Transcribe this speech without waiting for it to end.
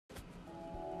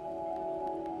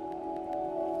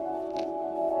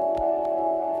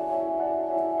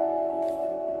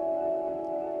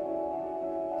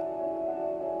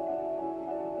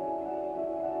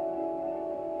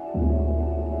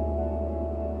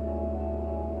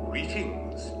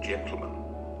Greetings, gentlemen.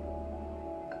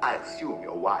 I assume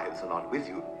your wives are not with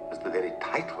you, as the very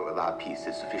title of our piece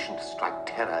is sufficient to strike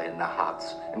terror in their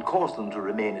hearts and cause them to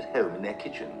remain at home in their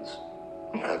kitchens.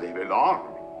 Where they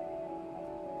belong.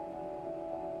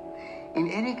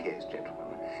 In any case,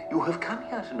 gentlemen, you have come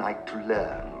here tonight to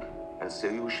learn, and so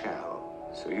you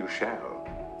shall. So you shall.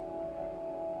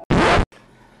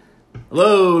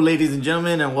 Hello, ladies and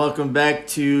gentlemen, and welcome back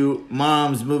to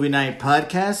Mom's Movie Night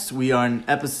Podcast. We are in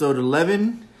episode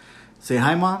 11. Say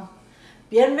hi, Mom.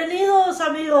 Bienvenidos,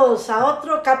 amigos, a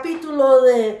otro capítulo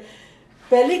de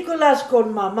Películas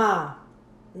con Mamá.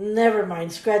 Never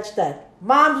mind, scratch that.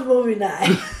 Mom's Movie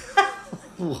Night.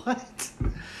 What?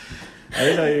 I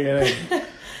didn't know you were gonna...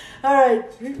 Alright,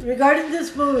 regarding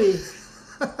this movie.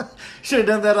 Should have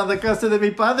done that on the Casa de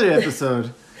Mi Padre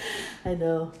episode. I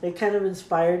know, it kind of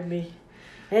inspired me.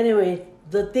 Anyway,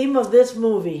 the theme of this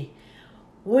movie.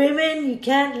 Women, you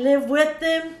can't live with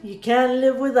them, you can't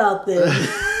live without them.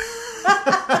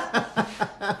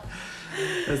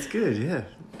 That's good, yeah.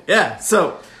 Yeah,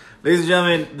 so, ladies and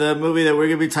gentlemen, the movie that we're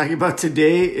going to be talking about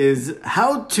today is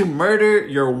How to Murder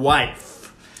Your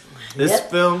Wife. This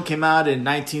film came out in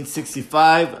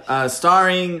 1965,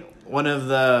 starring one of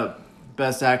the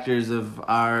best actors of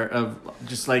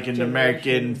just like an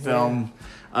American film,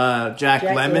 Jack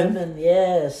Lemmon.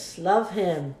 Yes, love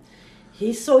him.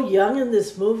 He's so young in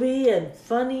this movie and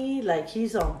funny, like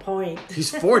he's on point. He's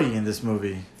 40 in this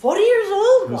movie. 40 years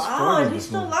old? He's Wow, 40 and he's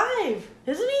still alive,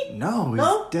 isn't he? No,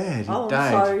 he's dead. He died.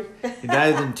 I'm sorry. He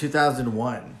died in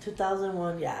 2001.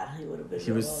 2001, yeah, he would have been.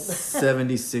 He was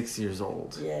 76 years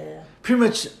old. Yeah. Pretty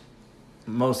much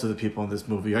most of the people in this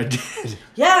movie are dead.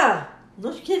 Yeah,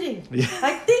 no kidding. Yeah.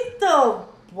 I think the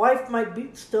wife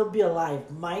might still be alive.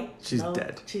 She's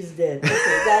dead. She's dead.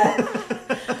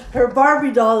 Okay, her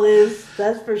Barbie doll is,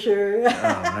 that's for sure. Oh,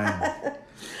 man.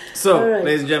 So, right.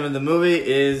 Ladies and gentlemen, the movie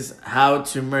is How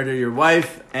to Murder Your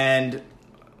Wife. And,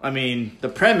 I mean, the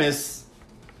premise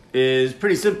is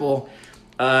pretty simple.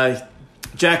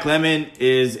 Jack Lemmon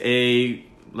is a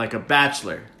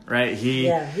bachelor, right? He's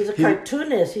a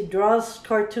cartoonist. He draws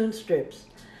cartoon strips.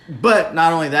 But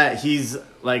not only that, he's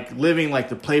like living like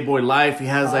the Playboy life. He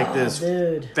has like this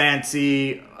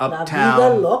fancy uptown, La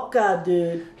vida loca,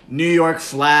 dude. New York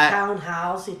flat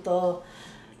townhouse y todo.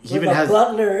 He even has a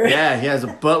butler. Yeah, he has a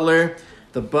butler.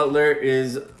 The butler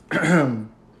is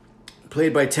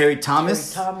played by Terry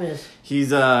Thomas.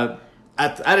 He's I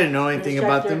didn't know anything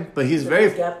about them, but he's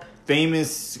very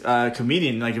famous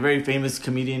comedian, like a very famous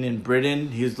comedian in Britain.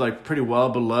 He's like pretty well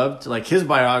beloved. Like his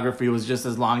biography was just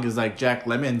as long as like Jack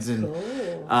Lemmon's,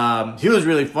 and he was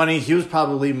really funny. He was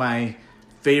probably my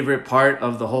favorite part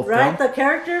of the whole film. Right, the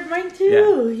character of mine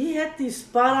too. Yeah. He had these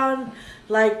spot on,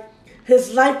 like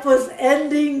his life was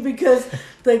ending because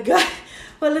the guy.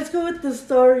 Well, let's go with the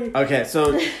story. Okay,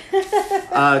 so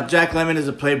Jack Lemmon is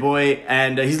a playboy,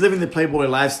 and he's living the playboy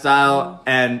lifestyle,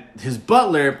 and his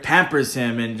butler pampers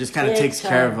him and just kind of takes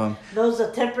care of him. Knows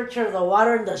the temperature of the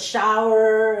water in the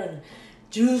shower and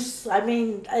juice. I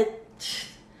mean,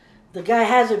 the guy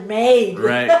has it made.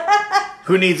 Right.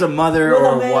 Who needs a mother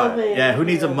or a wife? Yeah, who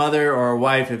needs a mother or a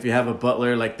wife if you have a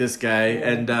butler like this guy?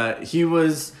 Yeah. And he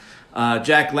was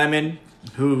Jack Lemmon,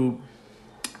 who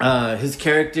his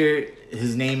character...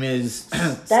 His name is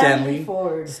Stanley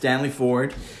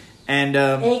Ford. And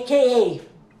AKA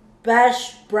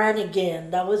Bash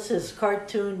Brannigan. That was his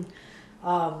cartoon,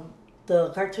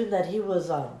 the cartoon that he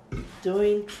was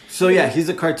doing. So yeah, he's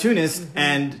a cartoonist,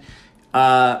 and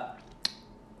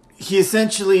he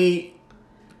essentially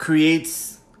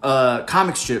creates a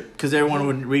comic strip because everyone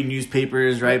would read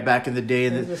newspapers right back in the day.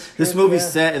 And this movie's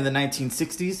set in the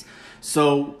 1960s.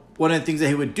 So one of the things that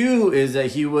he would do is that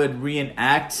he would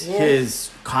reenact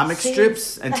his comic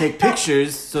strips and take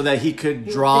pictures so that he could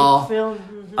draw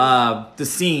the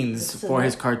scenes for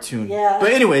his cartoon. Yeah.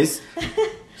 But anyways,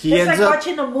 it's like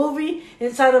watching a movie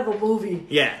inside of a movie.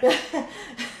 Yeah.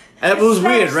 It was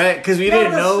weird, right? Because we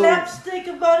didn't know. The slapstick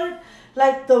about it,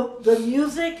 like the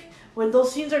music, when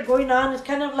those scenes are going on, it's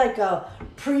kind of like a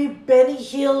pre-Benny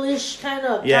Hill-ish kind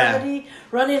of comedy,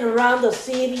 running around the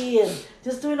city and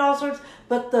just doing all sorts.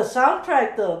 But the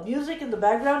soundtrack, the music in the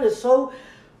background is so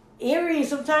eerie.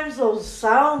 Sometimes those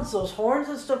sounds, those horns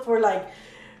and stuff were like,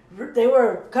 they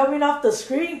were coming off the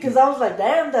screen because I was like,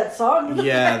 damn, that song.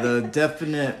 Yeah, the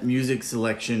definite music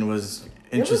selection was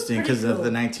interesting because of the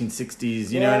 1960s.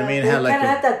 You know what I mean? It had like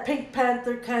had that Pink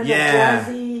Panther kind of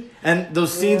jazzy. And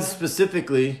those scenes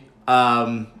specifically,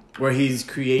 where he's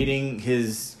creating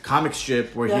his comic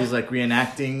strip, where he's like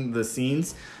reenacting the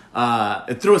scenes.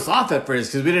 it threw us off at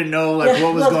first because we didn't know like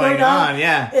what was going on.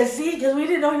 Yeah. And see, because we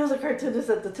didn't know he was a cartoonist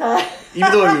at the time.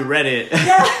 Even though we read it,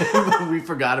 we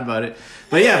forgot about it.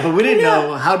 But but we didn't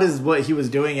know how does what he was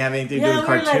doing have anything to do with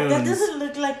cartoons. Like, that doesn't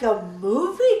look like a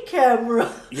movie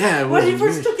camera. Yeah, when he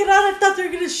first took it out, I thought they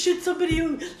were gonna shoot somebody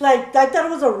who I thought it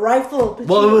was a rifle.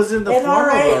 Well, it was in the form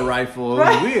of a rifle. It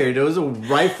was weird. It was a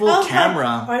rifle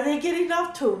camera. Like, are they getting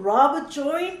off to rob a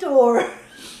joint or?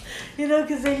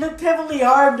 Because they looked heavily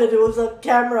armed and it was a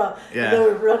camera. Yeah. And they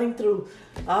were running through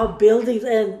buildings.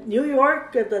 And New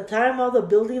York, at the time, all the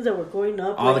buildings that were going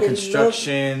up. All the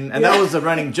construction. And that was the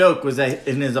running joke, was that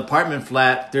in his apartment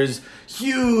flat, there's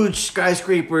huge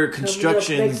skyscraper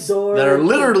constructions that are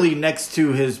literally next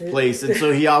to his place. And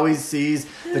so he always sees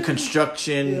the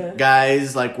construction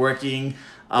guys, like, working.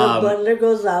 The butler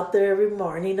goes out there every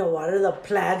morning to water the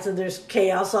plants, and there's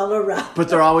chaos all around. But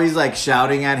they're always like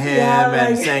shouting at him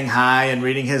and saying hi and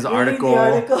reading his article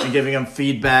and giving him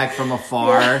feedback from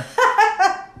afar. Yeah.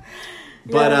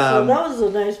 But so that was a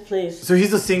nice place. So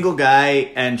he's a single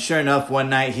guy, and sure enough, one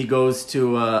night he goes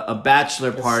to a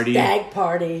bachelor party, stag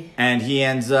party, and he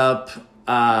ends up.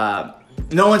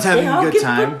 No one's having a good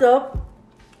time. Fucked up.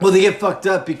 Well, they get fucked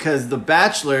up because the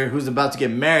bachelor who's about to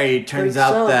get married turns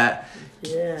out that.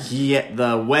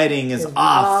 The wedding is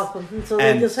off. So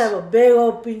they just have a big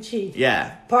old pinchy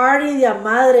party de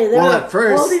madre. They were at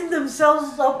first, holding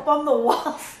themselves up on the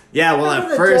walls. Yeah, well,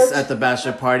 at first at the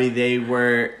bachelor party they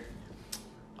were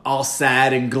all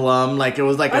sad and glum, like it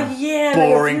was like a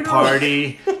boring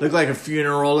party. Looked like a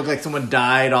funeral. Looked like someone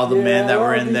died. All the men that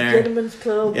were in there. Gentlemen's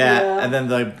club. And then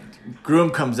the groom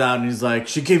comes out and he's like,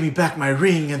 she gave me back my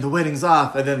ring and the wedding's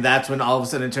off. And then that's when all of a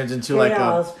sudden it turns into like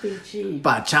a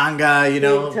pachanga,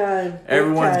 Big time.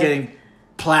 Everyone's getting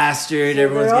plastered. So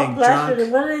everyone's getting drunk.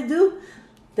 And what do?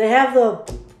 They have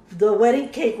the wedding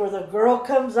cake where the girl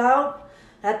comes out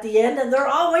at the end and they're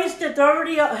all wasted. They're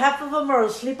already, half of them are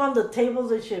asleep on the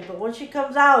tables and shit. But when she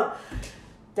comes out,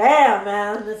 damn,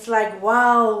 man, it's like,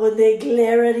 wow, when they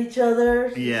glare at each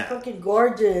other. She's fucking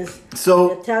gorgeous. So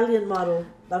the Italian model.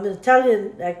 I'm an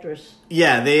Italian actress.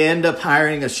 Yeah, they end up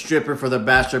hiring a stripper for the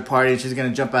bachelor party. She's going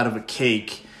to jump out of a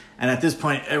cake. And at this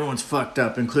point, everyone's fucked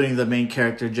up, including the main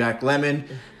character, Jack Lemmon.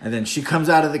 And then she comes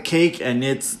out of the cake, and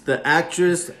it's the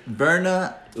actress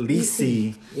Verna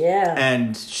Lisi. Yeah.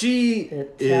 And she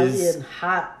is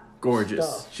hot gorgeous.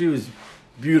 Stuff. She was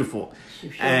beautiful. She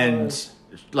sure was.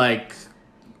 Like,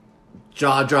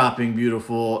 jaw-dropping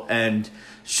beautiful. And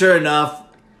sure enough,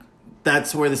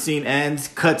 that's where the scene ends.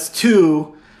 Cuts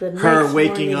to her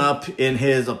waking up in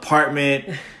his apartment,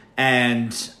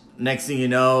 and next thing you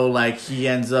know, like he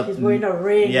ends up. He's wearing a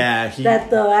ring. Yeah, that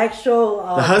the actual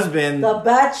the husband, the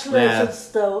bachelor, since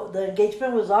the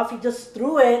engagement was off, he just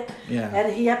threw it. Yeah,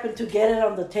 and he happened to get it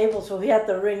on the table, so he had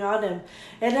the ring on him.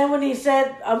 And then when he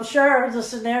said, "I'm sure it's a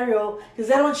scenario," because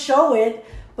they don't show it.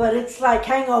 But it's like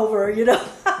Hangover,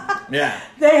 Yeah.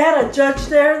 They had a judge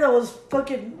there that was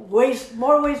fucking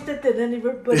more wasted than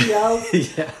anybody else.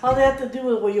 Yeah. All they had to do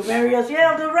was, will you marry us?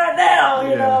 Yeah, I'll do it right now.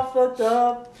 You know, fucked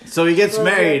up. So he gets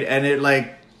married, and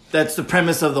that's the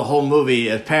premise of the whole movie.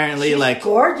 Apparently, she's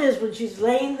gorgeous when she's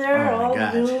laying there all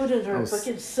nude in her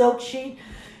fucking silk sheet.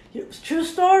 True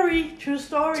story.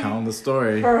 Telling the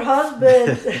story. Her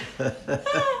husband.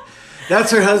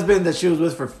 That's her husband that she was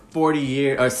with for 40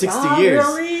 years or 60 years.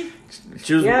 Really?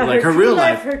 She was like her real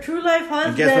life. Her true life husband.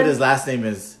 And guess what his last name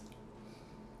is?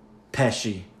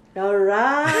 Pesci. All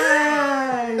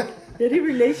right. Any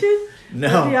relation? No.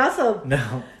 That'd be awesome.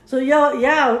 No. So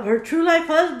her true life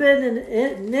husband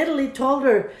in Italy told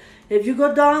her, if you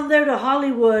go down there to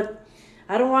Hollywood,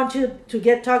 I don't want you to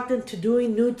get talked into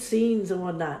doing nude scenes and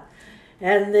whatnot.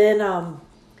 And then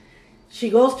she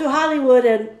goes to Hollywood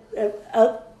and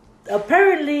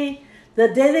apparently the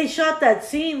day they shot that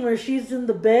scene where she's in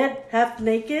the bed half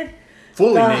naked,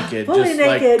 fully naked,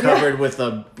 like covered with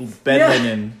a bed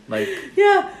linen, like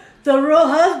the real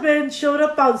husband showed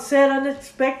up on set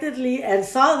unexpectedly and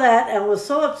saw that and was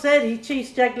so upset he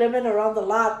chased Jack Lemmon around the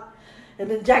lot,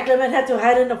 and then Jack Lemmon had to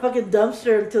hide in a fucking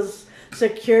dumpster until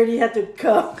security had to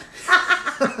come.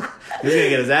 He's gonna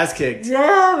get his ass kicked.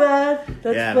 Yeah, man.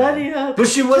 That's funny, huh? But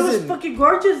she was fucking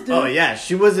gorgeous, dude. Oh yeah,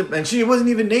 she wasn't, and she wasn't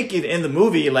even naked in the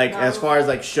movie. Like as far as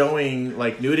like showing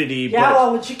like nudity. Yeah,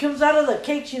 well, when she comes out of the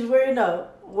cake, she's wearing a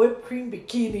whipped cream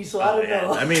bikini. So I don't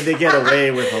know. I mean, they get away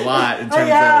with a lot in terms of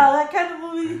that kind of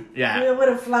movie. Yeah, it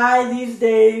wouldn't fly these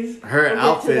days. Her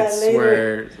outfits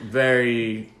were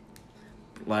very.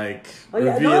 Like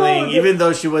revealing, even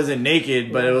though she wasn't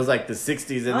naked, but it was like the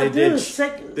 60s, and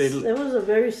it was a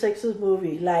very sexist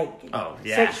movie. Like,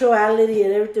 sexuality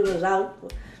and everything was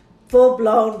out, full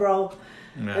blown, bro.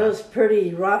 Yeah. It was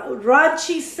pretty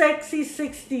raunchy, sexy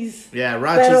 60s. Yeah,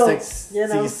 raunchy, sexy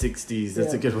 60s.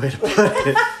 That's a good way to put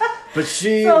it. But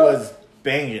she was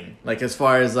banging, like as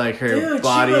far as like her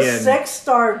body, she was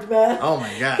sex-starved, man. Oh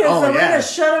my god! Because the way to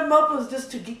shut him up was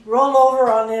just to roll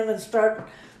over on him and start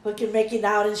making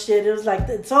out and shit. It was like,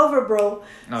 it's over, bro.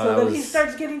 So then he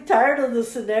starts getting tired of the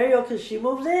scenario because she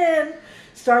moves in,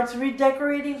 starts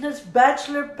redecorating his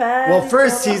bachelor pad. Well,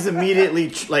 first he's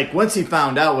immediately like, once he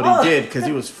found out what he did, because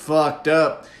he was fucked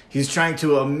up, he's trying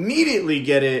to immediately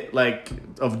get it like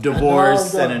of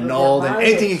divorce and annulled and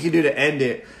anything he can do to end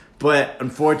it. But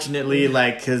unfortunately,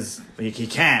 like, he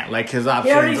can't. Like, his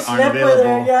options aren't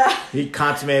available. Her, He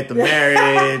consummated the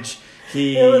marriage.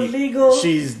 It was legal.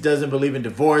 She doesn't believe in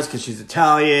divorce because she's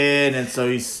Italian, and so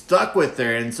he's stuck with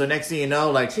her. And so next thing you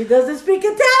know, like, she doesn't speak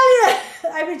Italian.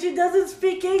 I mean, she doesn't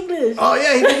speak English. Oh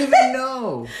yeah, he didn't even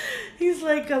know. He's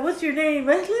like, "What's your name?"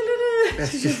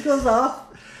 She just goes off.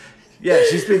 Yeah,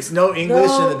 she speaks no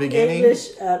English in the beginning.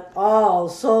 English at all.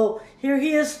 So here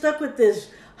he is stuck with this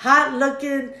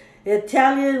hot-looking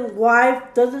Italian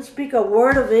wife, doesn't speak a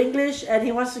word of English, and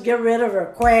he wants to get rid of her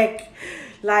quick.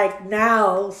 Like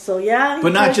now, so yeah.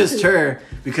 But not just her,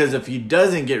 because if he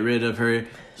doesn't get rid of her,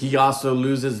 he also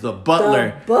loses the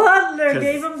butler. The butler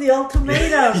gave him the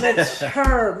ultimatum. It's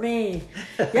her, me.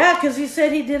 Yeah, because he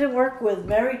said he didn't work with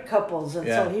married couples, and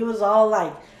so he was all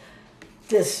like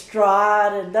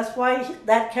distraught, and that's why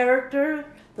that character,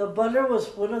 the butler,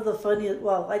 was one of the funniest.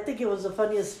 Well, I think it was the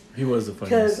funniest. He was the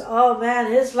funniest. Because, oh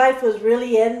man, his life was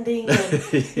really ending, and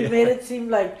he made it seem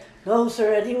like, no,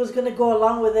 sir, and he was going to go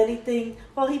along with anything.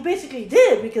 Well, he basically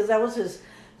did, because that was his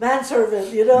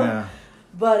manservant, you know? Yeah.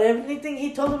 But anything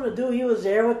he told him to do, he was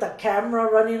there with the camera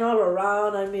running all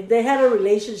around. I mean, they had a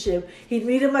relationship. He'd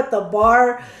meet him at the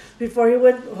bar before he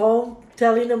went home,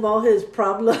 telling him all his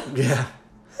problems. Yeah.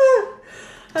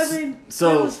 I mean, it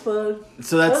was fun.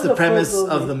 So that's the premise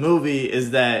of the movie,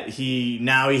 is that he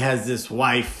has this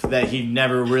wife that he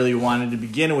never really wanted to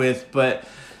begin with, but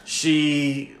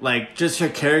she, like, just her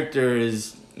character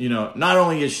is, you know, not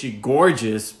only is she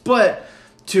gorgeous, but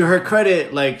to her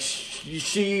credit, like,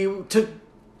 she took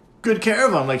good care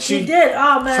of him. Like, she did.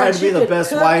 Oh, man, tried to be the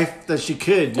best wife that she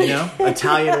could, you know?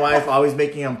 Italian wife, always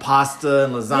making him pasta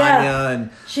and lasagna.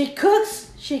 And she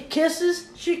cooks, she kisses,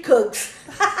 she cooks.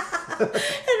 And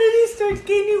then he starts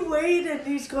gaining weight and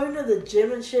he's going to the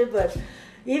gym and shit, but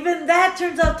even that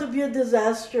turns out to be a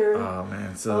disaster. Oh,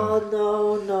 man.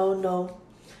 Oh, no.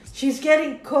 She's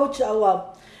getting coached. Oh,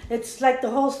 well, it's like the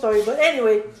whole story. But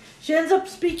anyway, she ends up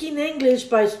speaking English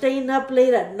by staying up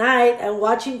late at night and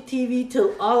watching TV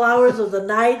till all hours of the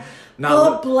night.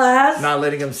 Full blast. Not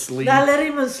letting him sleep.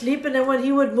 And then when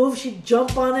he would move, she'd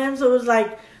jump on him. So it was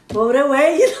like, move it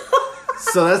away, you know?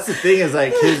 So that's the thing, is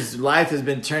like his life has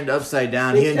been turned upside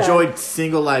down. He enjoyed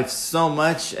single life so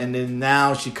much, and then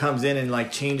now she comes in and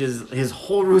like changes his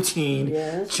whole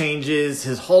routine, changes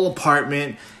his whole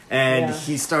apartment, and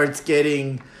he starts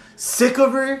getting sick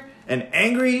of her and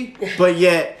angry, but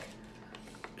yet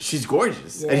she's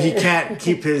gorgeous, and he can't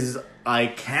keep his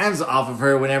like hands off of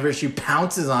her whenever she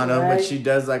pounces on him, but she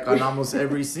does like on almost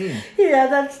every scene. Yeah,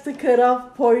 that's the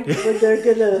cutoff point when they're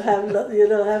gonna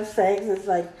have sex. It's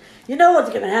like, you know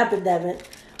what's gonna happen, damn it.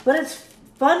 But it's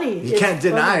funny. You can't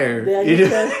deny her. Yeah,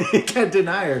 you can't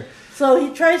deny her. So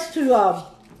he tries to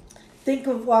think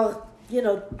of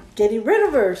getting rid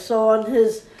of her. So on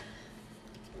his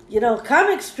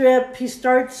comic strip, he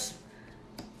starts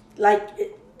like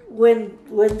when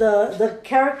the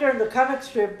character in the comic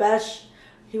strip, Bash,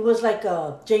 he was like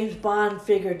a James Bond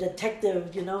figure,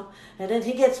 detective, and then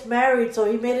he gets married,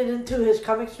 so he made it into his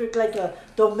comic strip like a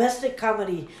domestic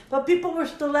comedy. But people were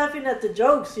still laughing at the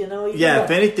jokes, Yeah,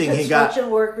 if anything, he got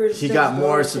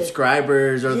more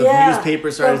subscribers, or the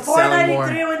newspaper started selling more.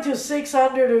 $4.93 went to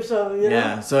 $600 or so.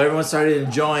 Yeah, so everyone started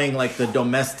enjoying like the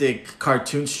domestic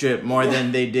cartoon strip more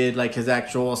than they did like his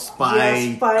actual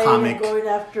spy comic. And going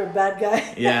after a bad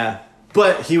guy. Yeah.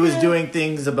 But he was doing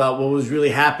things about what was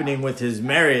really happening with his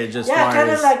marriage, as far as... kind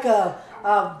of like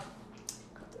a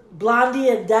Blondie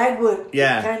and Dagwood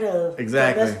kind of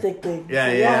domestic thing.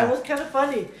 Yeah, it was kind of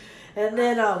funny. And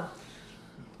then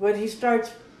when he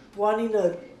starts wanting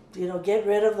to, get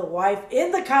rid of the wife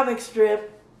in the comic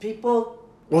strip, people...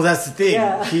 Well, that's the thing.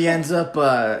 Yeah. He ends up...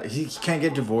 he can't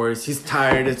get divorced. He's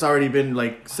tired. It's already been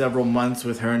like several months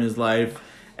with her in his life.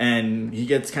 And he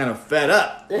gets kind of fed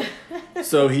up.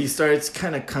 So he starts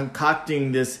kind of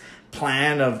concocting this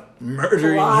plan of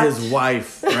murdering his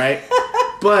wife, right?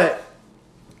 But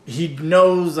he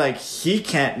knows, like, he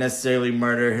can't necessarily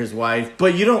murder his wife.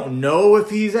 But you don't know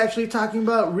if he's actually talking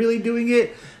about really doing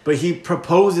it. But he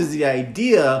proposes the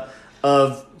idea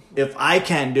of if I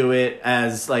can't do it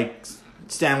as like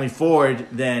Stanley Ford,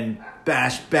 then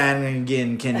Bash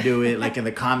Bannigan can do it like in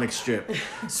the comic strip.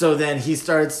 So then he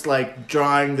starts like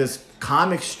drawing this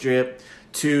comic strip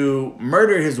to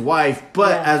murder his wife,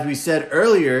 but as we said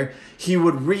earlier, he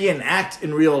would reenact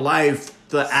in real life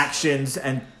the actions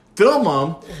and film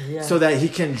them so that he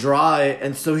can draw it.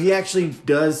 And so he actually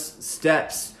does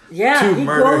steps to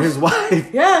murder his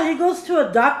wife. Yeah, he goes to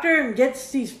a doctor and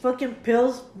gets these fucking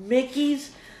pills, Mickeys,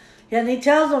 and he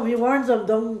tells them, he warns them,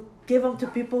 don't give them to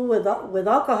people with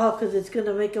alcohol because it's going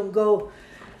to make them go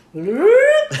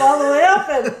all the way up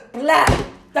and black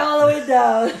all the way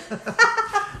down.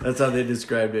 That's how they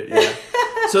described it, yeah.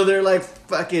 So they're like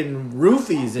fucking roofies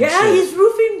and shit. Yeah, he's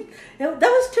roofing. That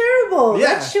was terrible.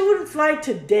 Yeah. That shit wouldn't fly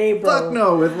today, bro. Fuck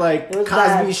no, with like Cosby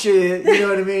bad. shit, you know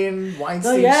what I mean?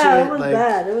 Weinstein shit. It was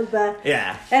bad. It was bad.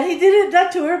 Yeah. And he did it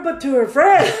not to her, but to her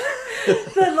friend.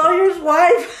 The lawyer's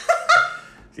wife.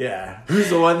 Yeah. Who's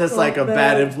the one that's like a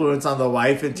bad influence on the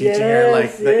wife and teaching her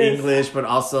like the English, but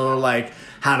also like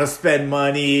how to spend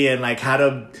money and like how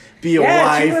to be a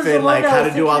wife and like how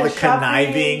to do all the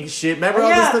conniving shit. Remember all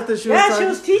the stuff that she was talking? Yeah, she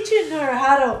was teaching her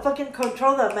how to fucking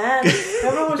control the man.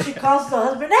 Remember when she calls the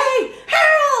husband, "Hey,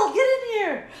 Harold, get in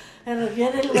here." And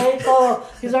viene el güey,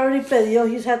 he's already pedido,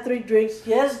 he's had 3 drinks.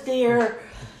 Yes, dear.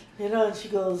 You know, and she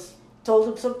told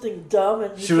him something dumb,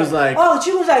 and she was like,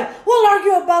 we'll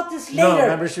argue about this later. No,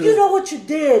 remember she was, you know what you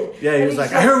did. Yeah, he was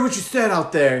like, I heard what you said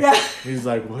out there. Yeah. He's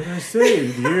like, what did I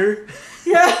say, dear?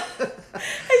 Yeah.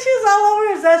 And she was all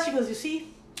over his ass. She goes, you see,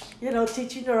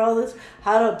 teaching her all this,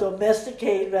 how to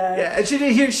domesticate, man. Yeah, and she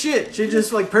didn't hear shit. She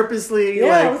just like purposely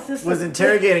was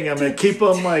interrogating him and keep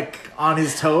him like on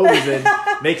his toes and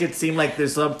make it seem like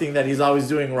there's something that he's always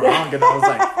doing wrong. And I was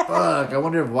like, fuck, I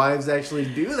wonder if wives actually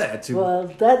do that too. Well,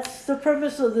 that's the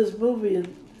premise of this movie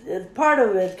and part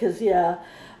of it, because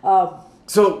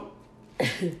so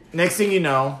next thing you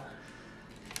know,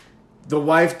 the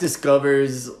wife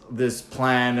discovers this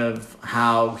plan of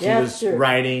how he was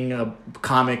writing a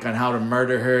comic on how to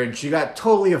murder her, and she got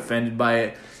totally offended by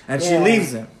it, and she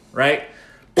leaves him, right?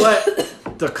 But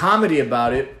the comedy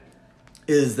about it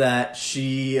is that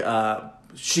she's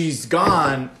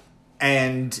gone,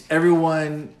 and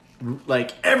everyone in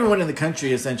the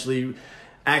country essentially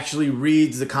actually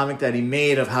reads the comic that he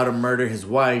made of how to murder his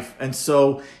wife, and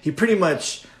so he pretty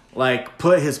much like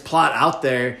put his plot out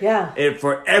there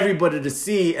for everybody to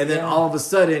see, and then all of a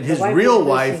sudden his real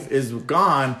wife is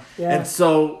gone, and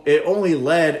so it only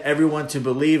led everyone to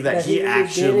believe that he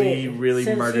actually really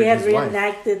murdered his wife. He had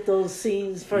reenacted those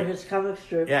scenes for his comic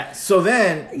strip. Yeah, so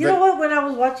then you know what? When I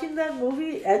was watching that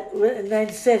movie, and I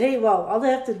said, "Hey, well, all they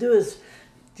have to do is,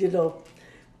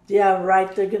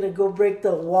 they're gonna go break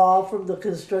the wall from the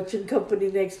construction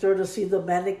company next door to see the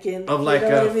mannequin of like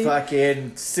a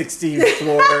fucking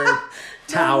 60-floor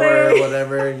tower or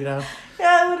whatever, Yeah,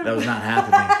 that was not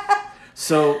happening.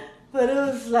 So, but it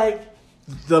was like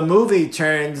the movie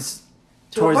turns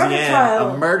towards the end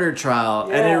a murder trial,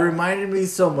 and it reminded me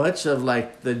so much of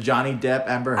like the Johnny Depp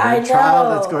Amber Heard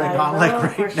trial that's going on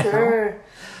like right now. Sure.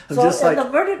 So in the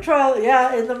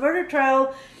murder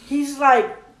trial, he's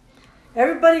like.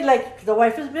 Everybody, like, the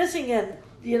wife is missing, and,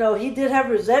 he did have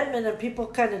resentment, and people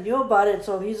kind of knew about it,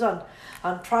 so he's on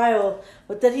trial.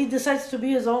 But then he decides to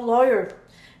be his own lawyer.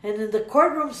 And in the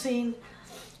courtroom scene,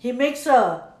 he makes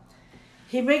a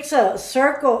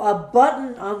circle, a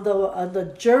button on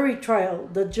the jury trial,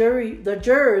 the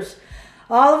jurors.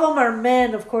 All of them are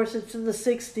men. Of course, it's in the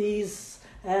 60s,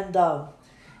 and,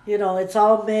 it's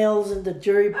all males in the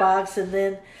jury box. And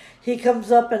then he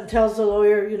comes up and tells the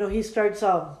lawyer, he starts...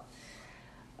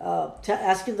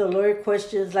 asking the lawyer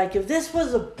questions like, if this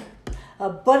was a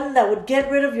button that would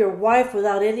get rid of your wife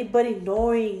without anybody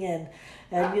knowing, and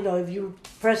if you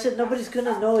press it, nobody's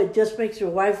gonna know, it just makes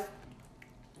your wife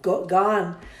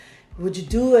gone, would you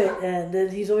do it? And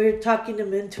then he's over here talking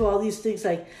him into all these things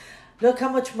like, look how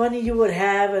much money you would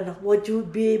have and what you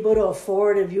would be able to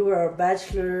afford if you were a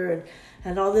bachelor,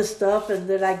 and all this stuff, and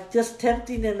they're like just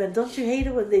tempting him, and don't you hate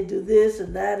it when they do this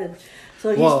and that? And so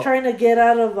he's trying to get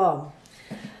out of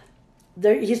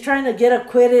he's trying to get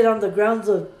acquitted on the grounds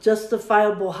of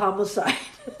justifiable homicide.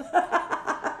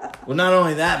 Well, not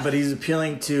only that, but he's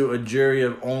appealing to a jury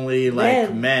of only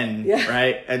men,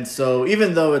 right? And so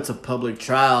even though it's a public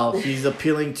trial, he's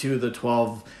appealing to the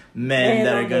 12 men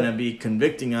that are going to be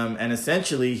convicting him. And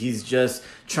essentially, he's just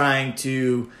trying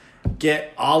to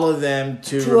get all of them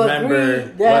to remember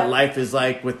what life is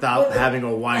like without having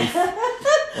a wife.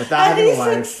 And he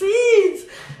succeeds.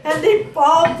 And they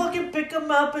all fucking pick him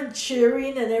up and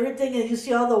cheering and everything, and you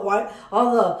see all the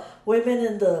women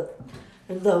in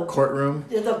in the courtroom.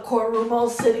 In the courtroom, all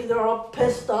sitting there, all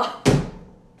pissed off.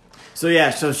 So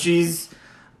yeah, so she's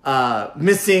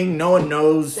missing. No one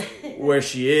knows where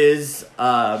she is,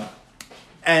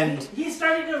 and he's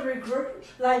starting to regret.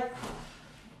 Like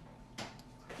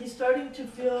he's starting to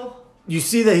feel. You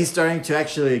see that he's starting to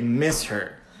actually miss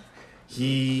her.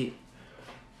 He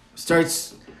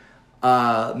starts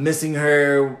missing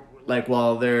her. Like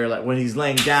while they're like when he's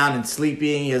laying down and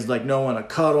sleeping, he has like no one to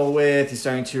cuddle with. He's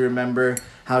starting to remember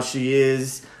how she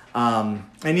is, and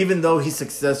even though he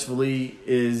successfully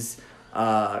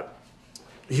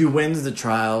he wins the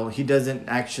trial, he doesn't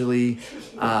actually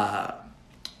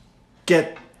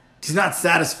he's not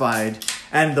satisfied.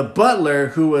 And the butler,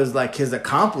 who was like his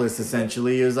accomplice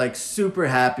essentially, was like super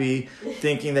happy,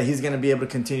 thinking that he's gonna be able to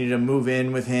continue to move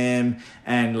in with him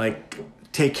and like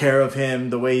take care of him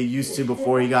the way he used to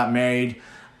before he got married.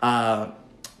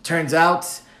 Turns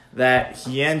out that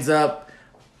he ends up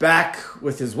back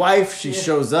with his wife. She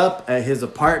shows up at his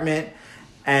apartment,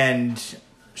 and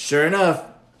sure enough,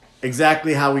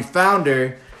 exactly how we found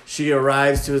her, she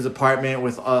arrives to his apartment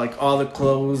with like all the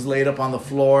clothes laid up on the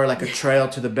floor, like a trail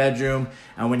to the bedroom.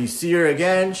 And when you see her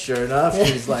again, sure enough,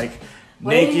 she's like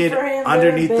naked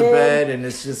underneath the bed, and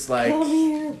it's just like,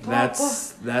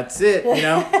 that's it, you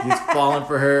know? He's falling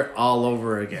for her all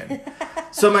over again.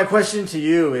 So my question to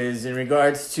you is in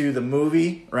regards to the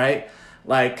movie, right?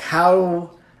 Like,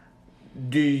 how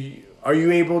are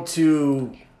you able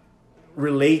to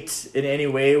relate in any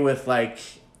way with like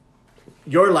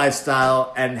your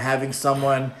lifestyle and having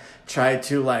someone try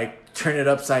to like turn it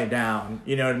upside down,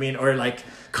 you know what I mean? Or like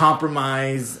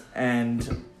compromise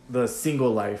and the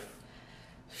single life?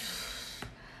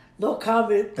 No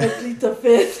comment. I plead the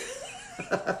fifth.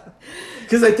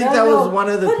 Because I think that was one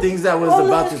of the things that was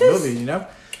about this movie, you know?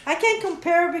 I can't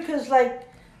compare because, like,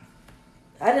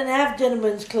 I didn't have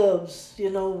gentlemen's clubs,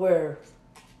 you know, where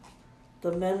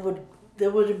the men there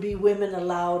wouldn't be women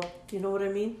allowed, you know what I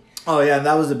mean? Oh, yeah, and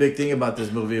that was the big thing about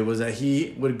this movie, was that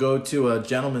he would go to a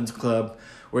gentleman's club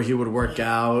where he would work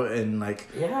out and, like,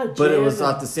 but it was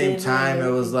at the same time,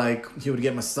 it was like, he would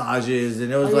get massages,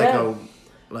 and it was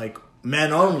like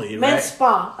men only, right? Men's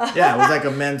spa. Yeah, it was like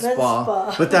a men's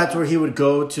spa. But that's where he would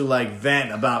go to like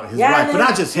vent about his wife. But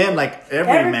not just him, like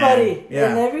everybody. Man.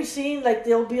 Yeah. In every scene, like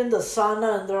they'll be in the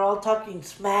sauna and they're all talking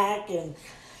smack and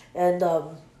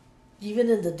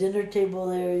even in the dinner table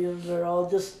there, you know, they're all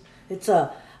just it's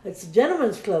a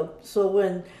gentleman's club. So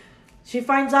when she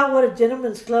finds out what a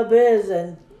gentleman's club is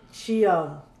and she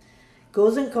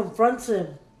goes and confronts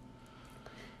him,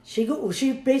 she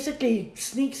basically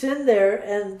sneaks in there,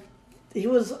 and he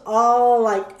was all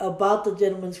like about the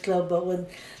gentleman's club, but when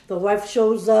the wife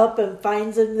shows up and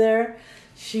finds him there,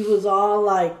 she was all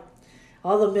like,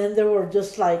 all the men there were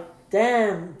just like,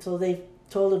 damn. So they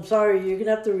told him, sorry, you're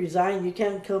gonna have to resign. You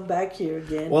can't come back here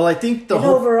again. Well, I think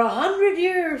over 100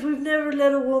 years, we've never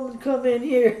let a woman come in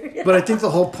here. But I think the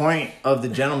whole point of the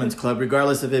gentleman's club,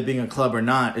 regardless of it being a club or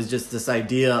not, is just this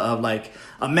idea of like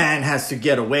a man has to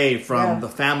get away from the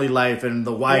family life and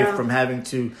the wife from having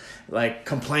to like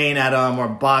complain at him or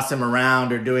boss him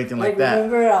around or do anything like that.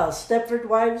 Remember Stepford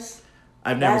Wives?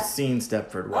 I've never seen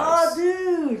Stepford Wives.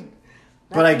 Oh, dude!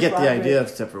 But I get the idea of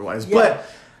Stepford Wives. Yeah. But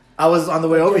I was on the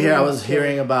way over here, I was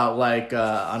hearing about like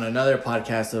on another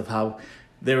podcast of how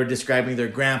they were describing their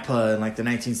grandpa in like the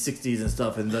 1960s and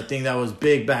stuff. And the thing that was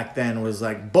big back then was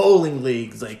like bowling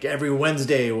leagues. Like every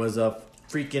Wednesday was a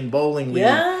freaking bowling league.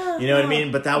 Yeah. You know what I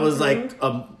mean? But that was like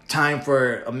a time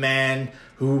for a man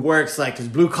who works like his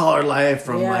blue collar life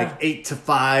from like 8 to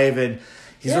 5, and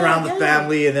he's around the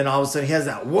family, and then all of a sudden he has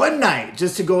that one night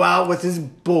just to go out with his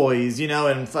boys, you know,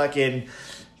 and fucking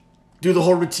do the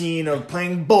whole routine of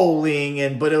playing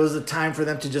bowling, but it was a time for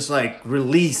them to just like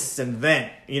release and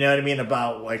vent, you know what I mean,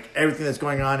 about like everything that's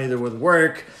going on either with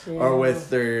work or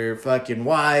with their fucking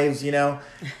wives, you know.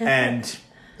 And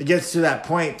it gets to that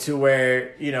point to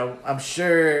where, you know, I'm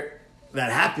sure that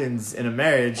happens in a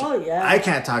marriage. Oh yeah. I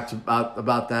can't talk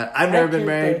about that. I've never been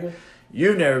married. Either.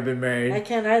 You've never been married. I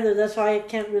can't either. That's why I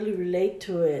can't really relate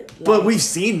to it. Like, but we've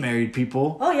seen married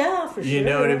people. Oh yeah, for sure. You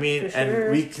know what I mean?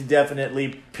 And we can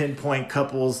definitely pinpoint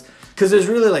couples, because there's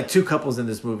really like two couples in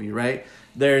this movie, right?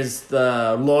 There's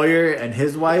the lawyer and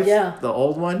his wife, the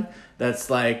old one. That's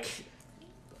like,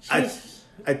 I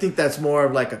think that's more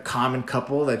of like a common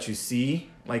couple that you see,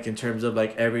 like in terms of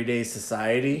like everyday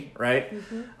society, right?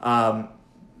 Mm-hmm.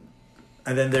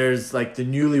 And then there's like the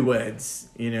newlyweds,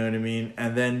 you know what I mean?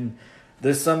 And then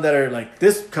there's some that are like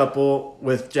this couple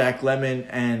with Jack Lemmon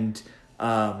and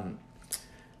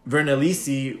Verna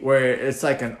Lisi, where it's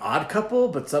like an odd couple,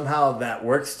 but somehow that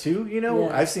works too, you know?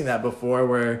 Yeah. I've seen that before,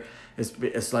 where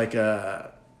it's like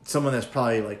someone that's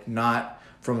probably like not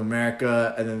from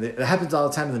America, and then it happens all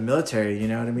the time in the military, you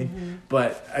know what I mean? Mm-hmm.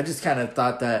 But I just kind of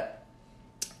thought that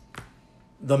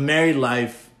the married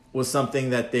life was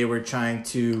something that they were trying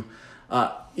to,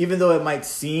 even though it might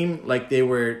seem like they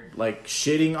were like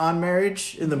shitting on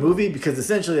marriage in the movie, because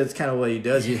essentially that's kind of what he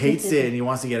does. He hates it and he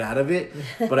wants to get out of it.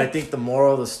 But I think the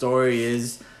moral of the story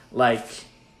is like,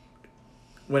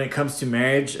 when it comes to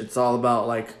marriage, it's all about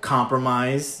like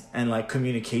compromise and like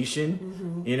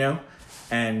communication, you know?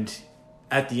 And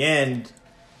at the end,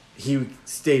 he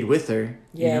stayed with her.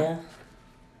 Yeah. You know?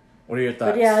 What are your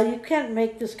thoughts? But yeah, you can't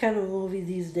make this kind of movie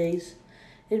these days.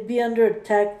 It'd be under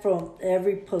attack from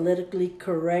every politically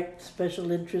correct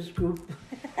special interest group.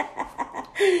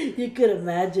 You could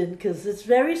imagine, because it's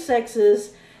very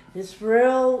sexist. It's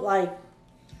real, like,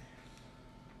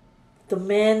 the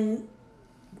man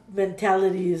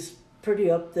mentality is pretty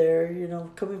up there, you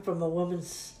know, coming from a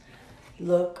woman's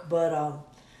look. But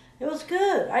it was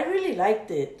good. I really liked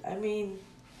it. I mean,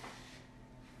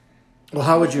 well,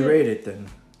 how would you rate it then?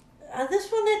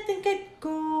 This one, I think I'd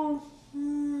go.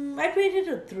 I'd rate it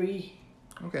a 3.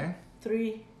 Okay.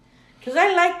 3, because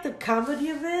I like the comedy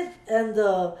of it and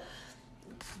the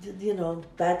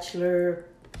bachelor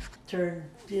turn.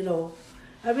 You know,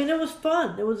 I mean, it was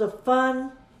fun. It was a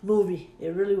fun movie.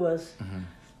 It really was. Mm-hmm.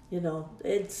 You know,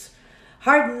 it's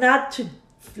hard not to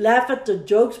laugh at the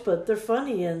jokes, but they're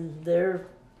funny and they're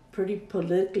pretty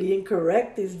politically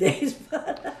incorrect these days.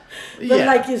 But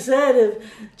like you said, if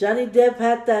Johnny Depp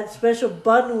had that special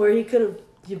button where he could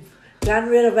have gotten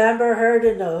rid of Amber Heard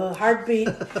in a heartbeat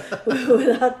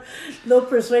without no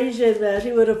persuasion, man,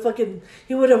 he would have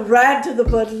ran to the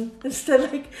button instead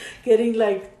of like getting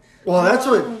like. Well, that's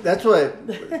what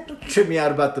tripped me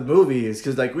out about the movie is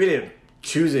because like we didn't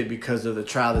choose it because of the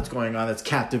trial that's going on that's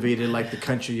captivated like the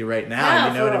country right now.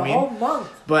 You know what I mean? Whole month.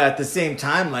 But at the same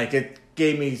time, like it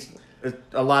gave me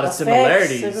a lot of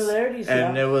similarities,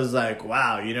 and it was like,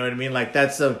 wow, you know what I mean? Like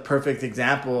that's a perfect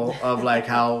example of like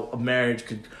how a marriage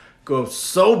could go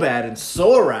so bad and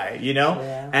so awry, you know?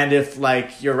 Yeah. And if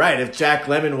like you're right, if Jack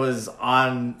Lemmon was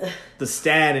on the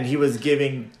stand and he was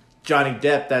giving Johnny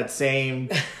Depp that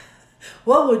same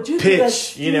what would you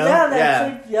pitch, do? You know,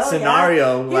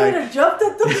 scenario, he like would have jumped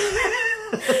at the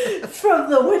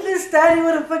from the witness stand. He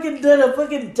would have fucking done a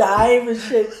fucking dive and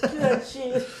shit.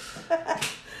 Shit.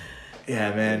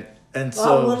 Yeah, man. And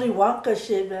so Willy Wonka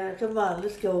shit, man. Come on,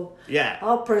 let's go. Yeah,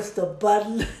 I'll press the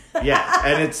button. Yeah,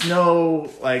 and it's no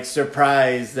like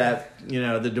surprise that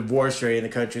the divorce rate in the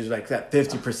country is like that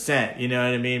 50%. You know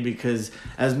what I mean? Because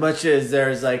as much as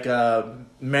there's like a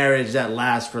marriage that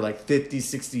lasts for like 50,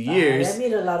 60 years, I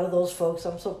meet a lot of those folks.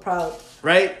 I'm so proud.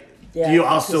 Right? Yeah, you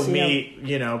also meet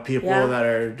people that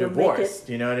are divorced.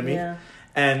 You know what I mean? Yeah.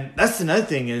 And that's another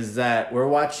thing is that we're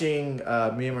watching.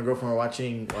 Me and my girlfriend were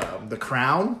watching The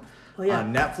Crown.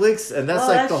 On Netflix, and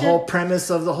that's the whole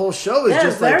premise of the whole show is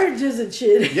just like marriages and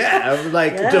shit.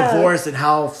 Divorce and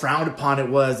how frowned upon it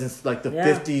was in like the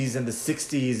 50s and the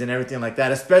 60s and everything like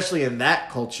that, especially in that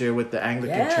culture with the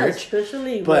Anglican Church,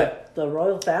 especially with the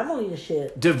royal family and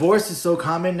shit. Divorce is so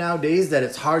common nowadays that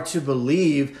it's hard to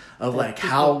believe of like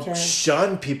how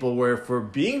shunned people were for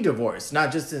being divorced,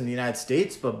 not just in the United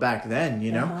States but back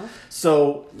then,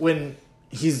 So when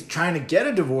he's trying to get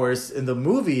a divorce in the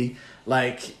movie,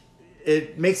 like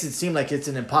it makes it seem like it's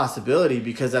an impossibility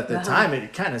because at the time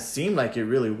it kind of seemed like it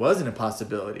really was an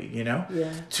impossibility,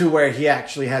 to where he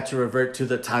actually had to revert to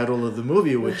the title of the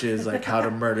movie, which is like How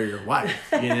to Murder Your Wife.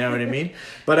 You know what I mean?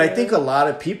 But I think a lot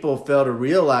of people fail to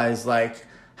realize like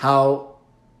how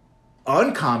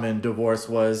uncommon divorce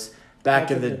was back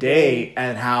in the day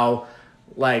and how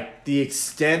like the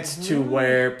extent to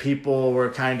where people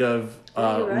were kind of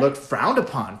looked frowned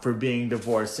upon for being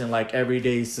divorced in like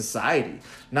everyday society,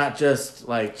 not just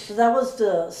like. So that was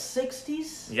the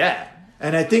 60s. Yeah,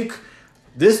 and I think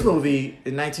this movie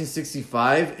in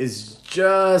 1965 is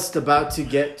just about to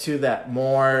get to that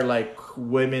more like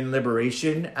women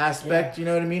liberation aspect. You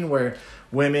know what I mean? Where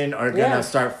women are gonna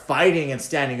start fighting and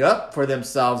standing up for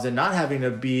themselves and not having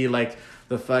to be like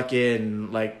the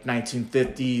fucking like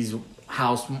 1950s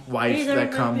housewife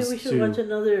that comes to. We should watch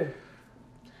another.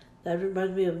 That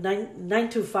reminds me of 9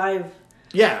 to 5.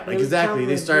 Yeah, like exactly.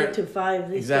 They start 9 to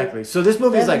 5. Exactly. So this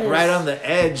movie is like right on the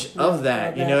edge of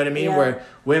that. You know what I mean? Yeah. Where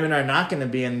women are not going to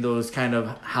be in those kind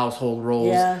of household roles.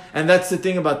 Yeah. And that's the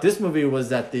thing about this movie was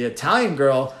that the Italian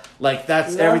girl, like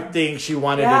that's everything she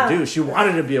wanted to do. She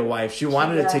wanted to be a wife. She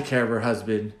wanted to take care of her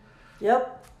husband.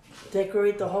 Yep.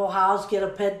 Decorate the whole house. Get a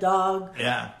pet dog.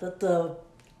 Yeah. Yeah.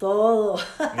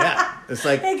 It's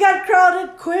like it got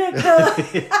crowded quick.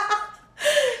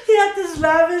 He had this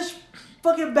lavish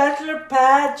fucking bachelor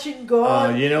pad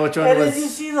chingón. Oh, you know which one and was? And then you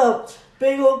see the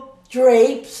big old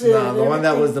drapes. And no, the one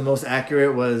that was the most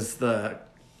accurate was the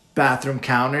bathroom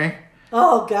counter.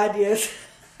 Oh, God, yes.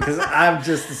 Because I'm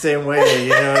just the same way, you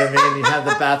know what I mean? You have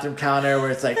the bathroom counter where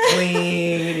it's like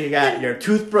clean, you got your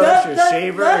toothbrush, your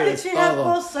shaver. Not that she had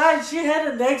both sides, she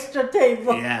had an extra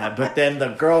table. Yeah, but then the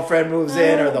girlfriend moves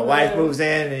in or the wife moves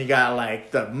in and you got like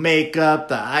the makeup,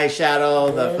 the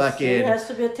eyeshadow, the fucking... There has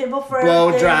to be a table for blow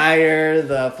everything. dryer,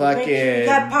 the fucking... You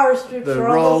got power strips the for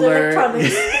roller. all those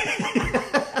electronics.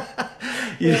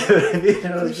 You know what I mean? It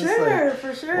was for just sure, like,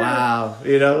 for sure. wow.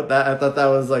 You know, that I thought that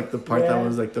was like the part that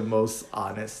was like the most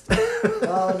honest.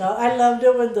 Oh no, I loved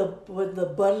it when the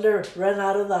butler ran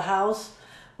out of the house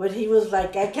when he was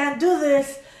like, I can't do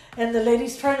this, and the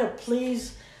lady's trying to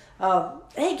please.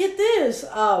 Hey, get this,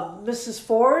 Mrs.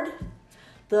 Ford,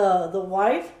 the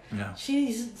wife. Yeah.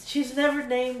 She's never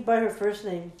named by her first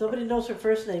name. Nobody knows her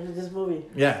first name in this movie.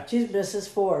 Yeah. She's Mrs.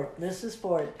 Ford. Mrs.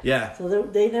 Ford. Yeah. So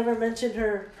they never mentioned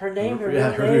her name. Her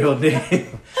real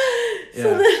name.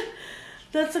 So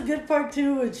that's a good part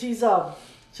too. And she's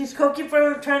cooking for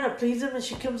him, trying to please him, and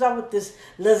she comes out with this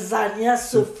lasagna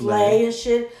souffle and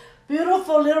shit.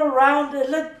 Beautiful little round. It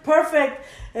looked perfect.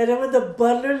 And then when the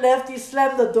butler left, he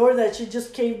slammed the door that she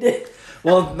just caved in.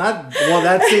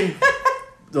 That scene.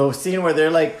 The scene where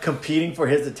they're like competing for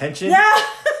his attention. Yeah.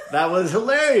 That was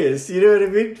hilarious. You know what I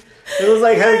mean? It was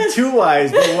like having two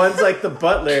wives, but one's like the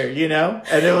butler, you know?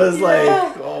 And it was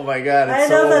like, oh my God, it's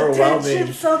so overwhelming. The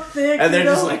tension's so thick. And they're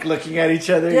just like looking at each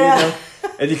other, you know?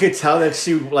 And you could tell that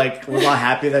she like was not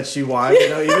happy that she won, you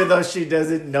know, even though she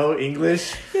doesn't know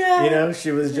English. Yeah. You know,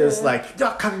 she was just like, he's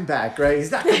not coming back, right?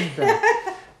 He's not coming back.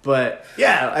 But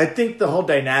yeah, I think the whole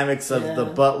dynamics of the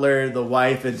butler, the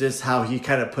wife, and just how he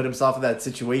kind of put himself in that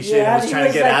situation and was trying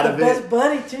to get out of it. He was like the best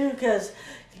buddy too, because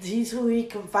he's who he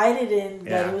confided in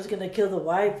that he was gonna kill the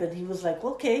wife, and he was like,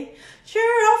 "Okay,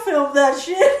 sure, I'll film that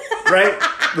shit." Right?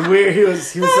 The weird he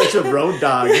was such a road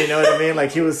dog. You know what I mean?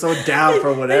 Like he was so down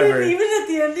for whatever. And even at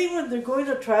the ending when they're going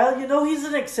to trial, you know, he's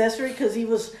an accessory because he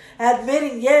was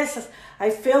admitting, "Yes, I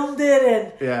filmed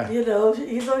it," and you know,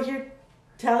 he's over here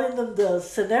telling them the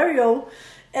scenario,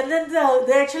 and then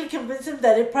they actually convinced him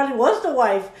that it probably was the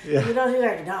wife. Yeah. You know, he's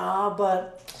like, nah,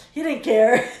 but he didn't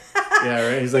care. Yeah,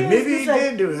 right. He's like, maybe he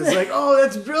did do it. It's like, oh,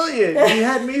 that's brilliant. He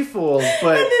had me fooled,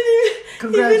 but and then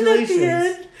congratulations. Even at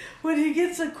the end, when he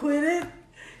gets acquitted,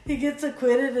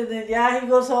 and then he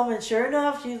goes home, and sure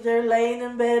enough, she's there laying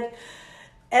in bed,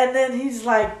 and then he's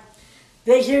like,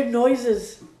 they hear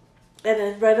noises, and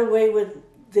then right away when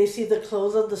they see the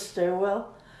clothes on the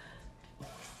stairwell,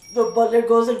 the butler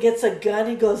goes and gets a gun.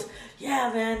 He goes, yeah,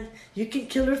 man, you can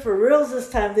kill her for reals this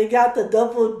time. They got the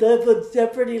double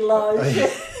jeopardy law.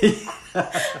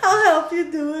 I'll help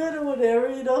you do it or whatever,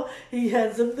 you know. He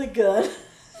hands him the gun.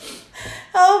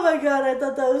 Oh, my God, I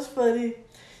thought that was funny.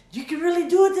 You can really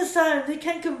do it this time. They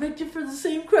can't convict you for the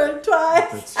same crime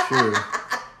twice. That's true.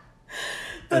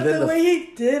 But the way he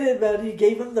did it, man, he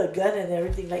gave him the gun and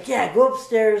everything. Like, yeah, go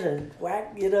upstairs and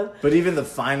whack, you know. But even the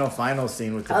final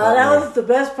scene with the butler. That was the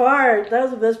best part. That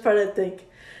was the best part, I think.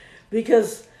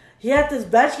 Because he had this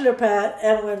bachelor pad,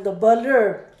 and when the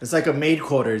butler... It's like a maid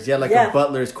quarters. Yeah, like a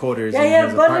butler's quarters. Yeah, he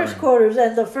had butler's quarters.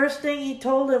 And the first thing he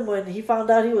told him when he found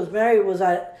out he was married was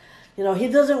that, you know, he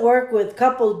doesn't work with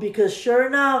couples because sure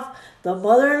enough, the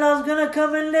mother-in-law's going to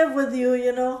come and live with you,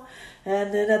 you know.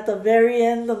 And then at the very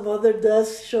end, the mother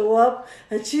does show up,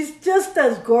 and she's just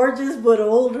as gorgeous, but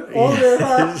older.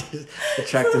 Huh?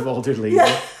 Attractive older lady.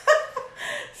 Yeah.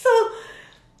 So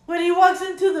when he walks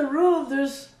into the room,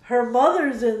 there's her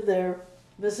mother's in there,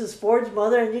 Mrs. Ford's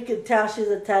mother, and you can tell she's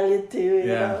Italian too, you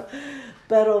know.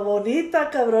 Pero bonita,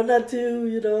 cabrona too,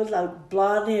 you know, like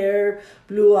blonde hair,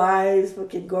 blue eyes,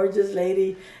 fucking gorgeous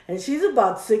lady. And she's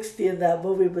about 60 in that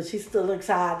movie, but she still looks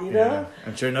hot, you know? Yeah.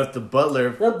 And sure enough, the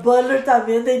butler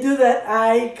también, they do that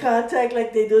eye contact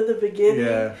like they do in the beginning.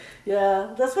 Yeah.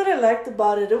 Yeah, that's what I liked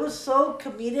about it. It was so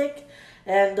comedic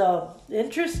and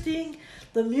interesting.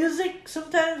 The music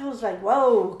sometimes was like,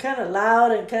 whoa, kind of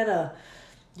loud and kind of,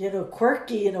 you know,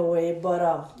 quirky in a way.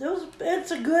 But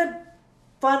it's a good,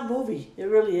 fun movie. It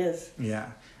really is.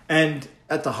 Yeah. And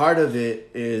at the heart of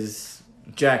it is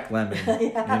Jack Lemmon.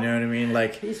 You know what I mean?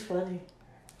 Like, he's funny.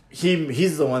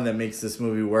 He's the one that makes this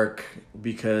movie work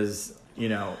because, you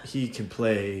know, he can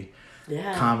play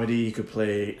comedy, he could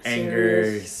play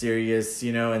anger, serious,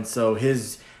 you know, and so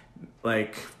his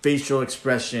like facial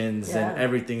expressions and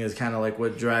everything is kind of like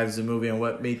what drives the movie and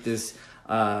what made this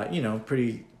you know,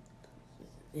 pretty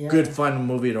good fun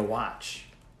movie to watch.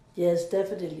 Yes,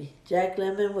 definitely. Jack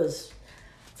Lemmon was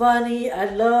funny.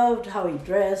 I loved how he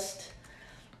dressed.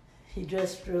 He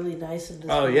dressed really nice in this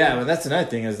movie. Yeah, well, that's another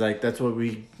thing is like that's what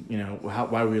we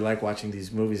why we like watching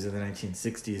these movies in the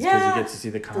 1960s because you get to see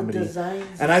the comedy. The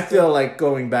designs and I feel like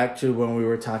going back to when we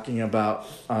were talking about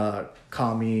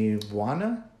Kami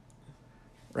Wana,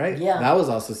 right? Yeah, that was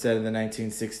also set in the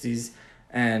 1960s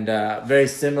and very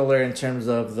similar in terms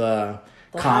of the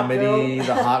comedy,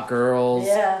 the hot girls,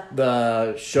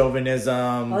 the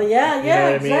chauvinism. Oh yeah, you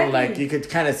know what I mean? Like you could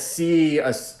kind of see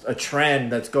a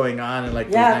trend that's going on in like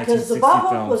these 1960 because the Baba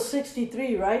films. was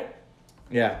 63, right?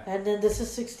 Yeah. And then this is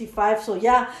 65, so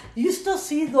yeah, you still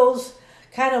see those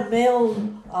kind of male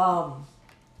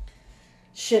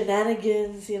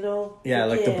shenanigans, you know? Yeah,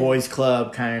 like the boys'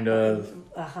 club kind of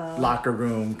locker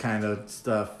room kind of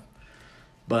stuff.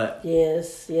 But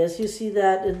yes, you see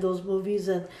that in those movies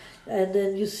and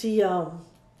then you see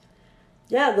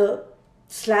the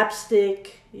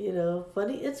slapstick, you know,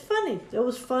 funny. It's funny. It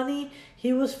was funny.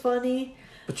 He was funny.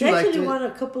 But he actually won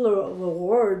a couple of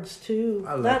awards too.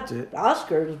 I liked it.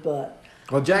 Oscars, but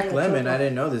Jack Lemmon, I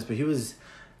didn't know this, but he was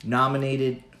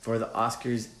nominated for the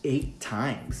Oscars 8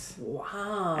 times.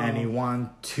 Wow. And he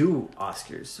won 2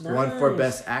 Oscars. Nice. One for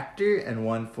Best Actor and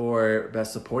one for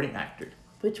Best Supporting Actor.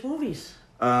 Which movies?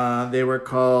 They were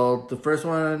called, the first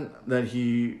one that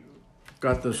he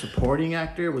got the supporting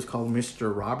actor was called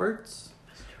Mr. Roberts.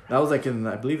 That was like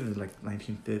I believe in like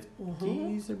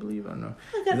 1950s, I believe. I don't know.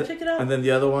 I gotta check it out. And then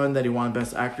the other one that he won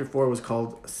Best Actor for was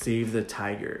called Save the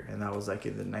Tiger. And that was like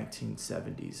in the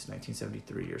 1970s,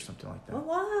 1973 or something like that. Oh,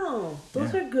 wow.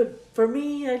 Those are good. For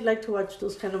me, I'd like to watch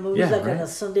those kind of movies on a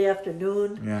Sunday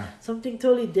afternoon. Yeah. Something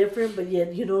totally different, but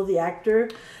yet you know the actor.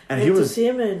 And to see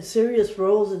him in serious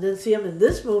roles and then see him in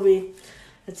this movie,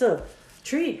 it's a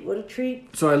treat. What a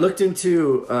treat. So I looked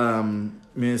into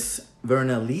Miss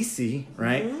Verna Lisi,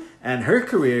 right? Mm-hmm. And her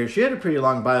career, she had a pretty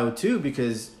long bio too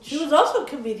because she was also a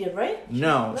comedian, right?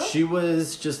 No, she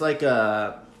was just like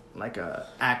a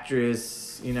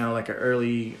actress, you know, like an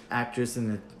early actress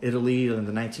in Italy in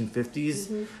the 1950s.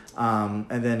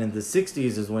 Mm-hmm. And then in the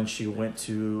 60s is when she went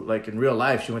to, like in real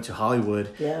life, she went to Hollywood.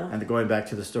 Yeah. And going back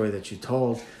to the story that you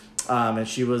told, and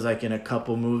she was like in a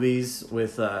couple movies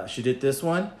with, she did this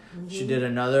one. Mm-hmm. She did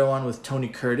another one with Tony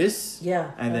Curtis.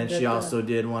 Yeah. And then she also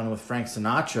did one with Frank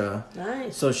Sinatra.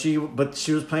 Nice. So she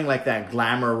was playing like that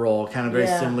glamour role, kind of very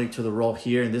similar to the role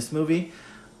here in this movie.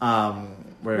 Where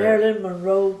Marilyn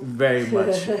Monroe. Very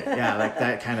much. Yeah, like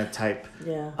that kind of type.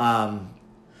 Yeah.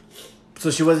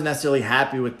 So she wasn't necessarily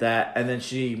happy with that. And then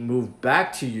she moved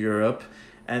back to Europe.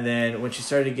 And then when she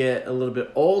started to get a little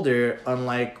bit older,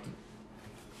 unlike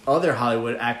other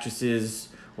Hollywood actresses,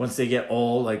 once they get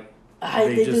old, like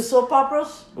they do soap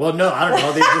operas? Well, no, I don't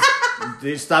know.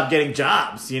 They stop getting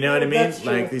jobs. You know what I mean?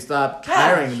 Like they stop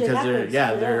hiring because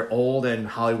they're old and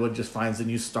Hollywood just finds a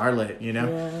new starlet. You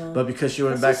know, but because she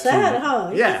went back so sad,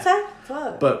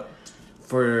 to but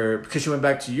because she went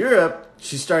back to Europe,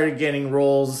 she started getting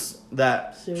roles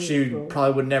that she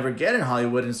probably would never get in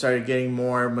Hollywood and started getting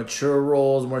more mature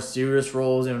roles, more serious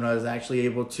roles, and I was actually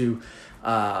able to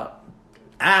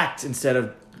act instead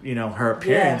of her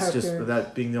appearance,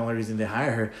 that being the only reason they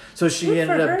hire her. So she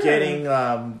ended up getting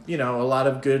a lot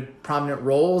of good prominent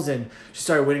roles, and she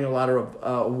started winning a lot of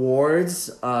awards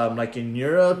like in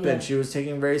Europe, and she was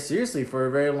taken very seriously for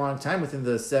a very long time within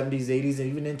the 70s, 80s, and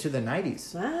even into the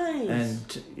 90s. Nice.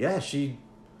 And she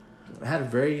had a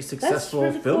very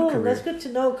successful film career. That's good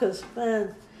to know because,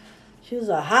 man, she was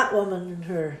a hot woman in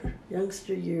her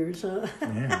youngster years, huh?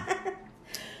 Yeah.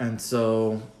 And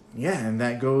so, and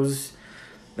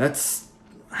that's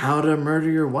How to Murder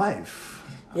Your Wife.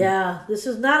 Yeah, this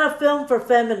is not a film for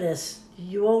feminists.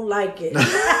 You won't like it.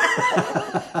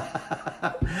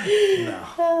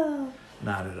 No,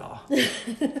 not at all.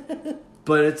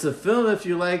 But it's a film if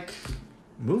you like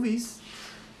movies.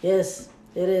 Yes,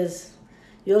 it is.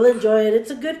 You'll enjoy it. It's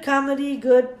a good comedy.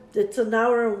 It's an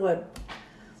hour and what?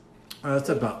 It's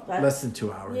about less than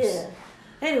 2 hours. Yeah.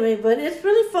 Anyway, but it's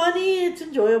really funny. It's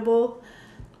enjoyable.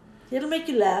 It'll make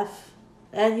you laugh.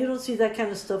 And you don't see that kind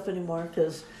of stuff anymore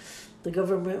because the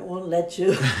government won't let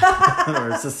you.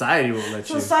 Or society won't let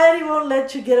you. Society won't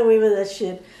let you get away with that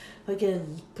shit.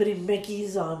 Again, putting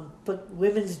Mickeys on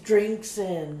women's drinks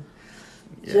and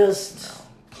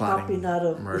plotting out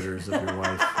of murders of your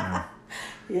wife. No.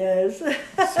 Yes.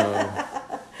 So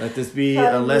let this be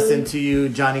a lesson to you,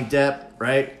 Johnny Depp,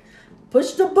 right?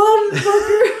 Push the button,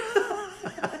 fucker.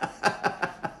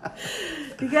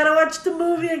 You gotta watch the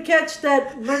movie and catch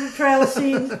that murder trial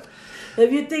scene.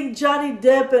 If you think Johnny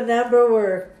Depp and Amber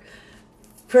were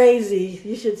crazy,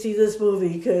 you should see this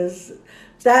movie because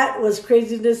that was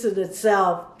craziness in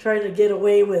itself, trying to get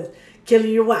away with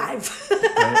killing your wife.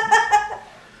 Right.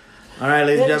 All right,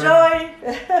 ladies and gentlemen.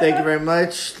 Enjoy. Thank you very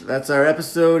much. That's our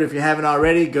episode. If you haven't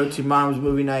already, go to Mom's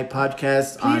Movie Night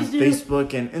Podcast on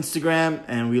Facebook and Instagram.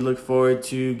 And we look forward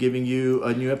to giving you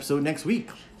a new episode next week.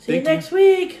 See you next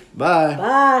week. Bye.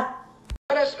 Bye.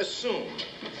 Let us assume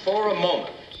for a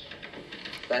moment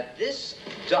that this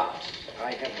dot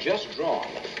I have just drawn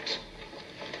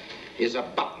is a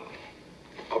button.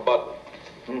 A button.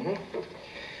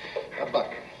 Mm-hmm. A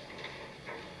button.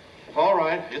 All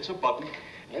right, it's a button.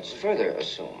 Let's further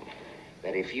assume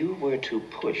that if you were to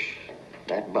push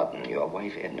that button, your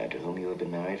wife Edna, to whom you have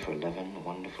been married for 11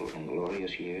 wonderful and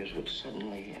glorious years, would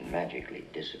suddenly and magically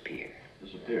disappear.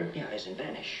 Disappear? Yeah, as in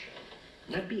vanish.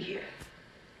 Not be here.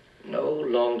 No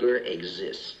longer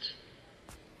exist.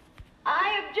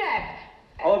 I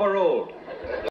object. Overruled.